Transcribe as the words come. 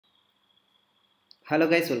Hello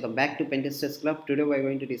guys, welcome back to Pentesters Club. Today we are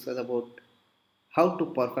going to discuss about how to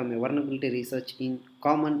perform a vulnerability research in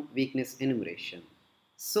common weakness enumeration.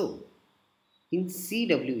 So, in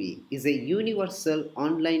CWE is a universal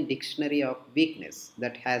online dictionary of weakness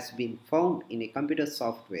that has been found in a computer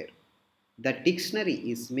software. The dictionary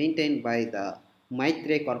is maintained by the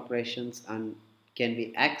Maitre corporations and can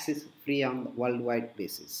be accessed free on the worldwide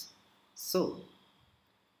basis. So,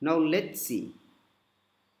 now let's see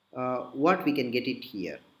what we can get it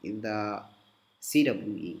here in the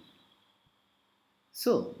CWE.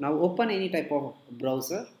 So now open any type of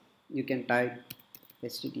browser. You can type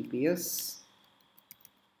https,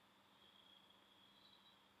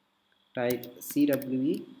 type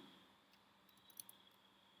CWE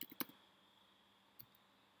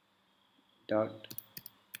dot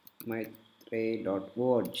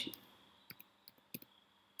maitre.org.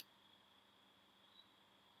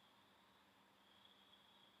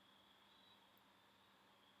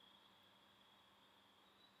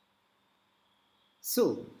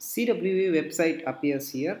 So CWE website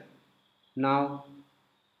appears here. Now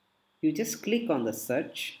you just click on the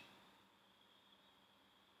search.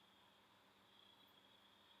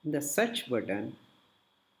 In the search button,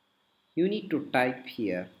 you need to type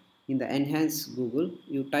here in the enhanced Google.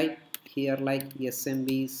 You type here like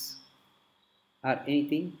SMBs or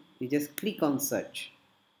anything. You just click on search.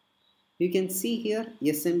 You can see here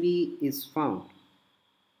SMB is found.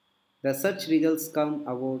 The search results come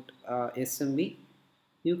about SMB.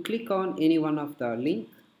 You click on any one of the link.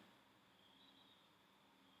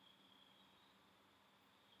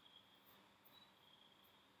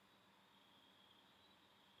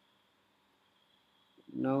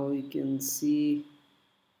 Now you can see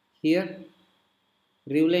here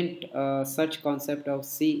relevant search concept of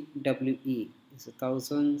CWE is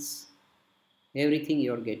thousands, everything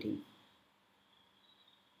you're getting.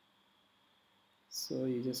 So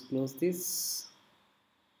you just close this.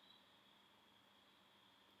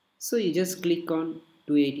 So you just click on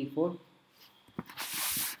 284.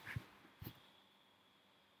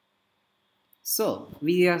 So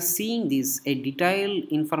we are seeing this a detailed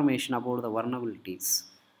information about the vulnerabilities.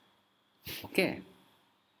 Okay.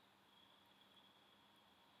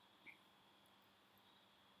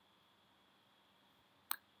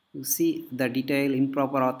 You see the detail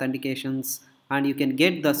improper authentications and you can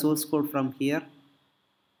get the source code from here,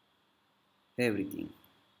 everything.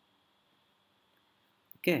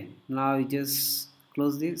 Okay, now you just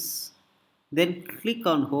close this, then click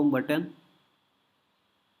on home button.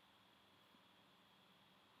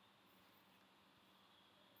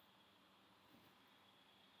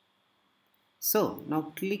 So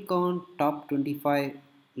now click on top 25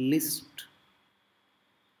 list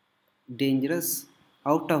dangerous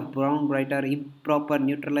out of brown brighter improper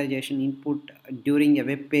neutralization input during a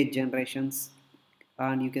web page generations,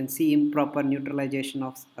 and you can see improper neutralization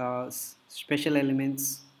of special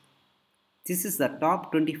elements. This is the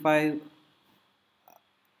top 25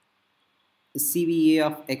 CWE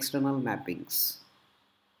of external mappings,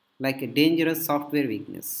 like a dangerous software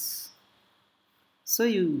weakness. So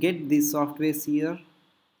you get these softwares here.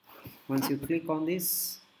 Once you click on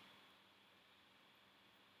this,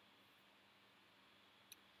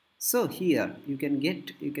 so here you can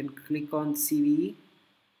click on CWE.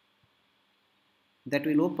 That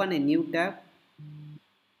will open a new tab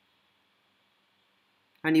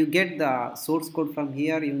and you get the source code from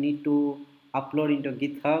here. You need to upload into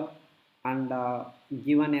GitHub and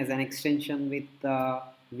given as an extension with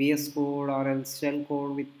VS Code or else shell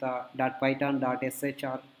code with .python, .sh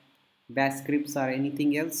or bash scripts or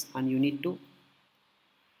anything else, and you need to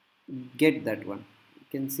get that one. You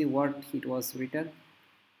can see what it was written.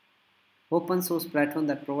 Open source platform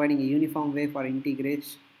that providing a uniform way for integrate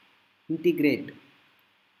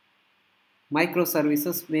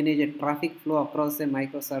microservices, manage a traffic flow across a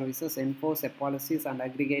microservices, enforce a policies and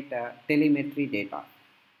aggregate telemetry data.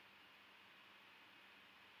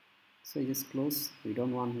 So you just close, we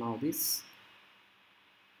don't want now this.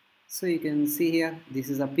 So you can see here, this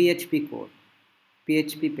is a PHP code,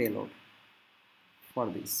 PHP payload for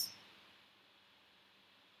this.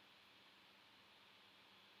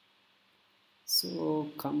 So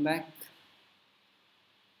come back,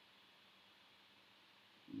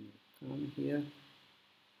 come here.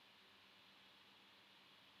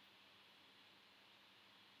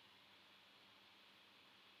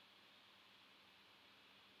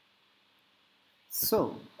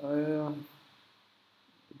 So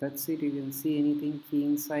that's it. You can see anything, key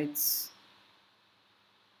insights.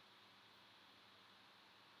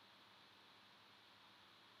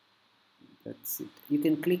 That's it. You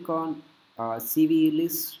can click on CVE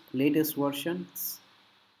list latest versions.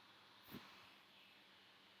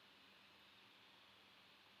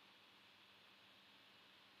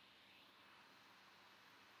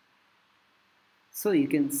 So you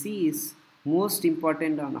can see is most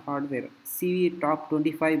important on hardware CWE top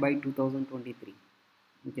 25 by 2023.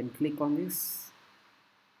 You can click on this.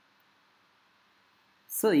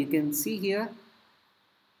 So you can see here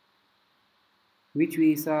which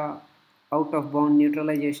we saw: out of bound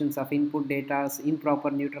neutralizations of input data,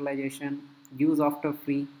 improper neutralization, use after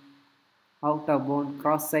free, out of bound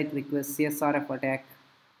cross site request, CSRF attack,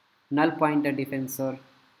 null pointer defensor.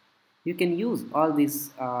 You can use all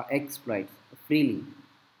these exploits freely.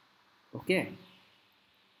 Okay.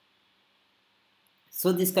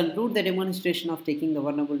 So this concludes the demonstration of taking the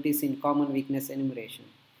vulnerabilities in common weakness enumeration.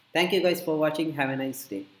 Thank you guys for watching. Have a nice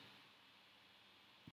day.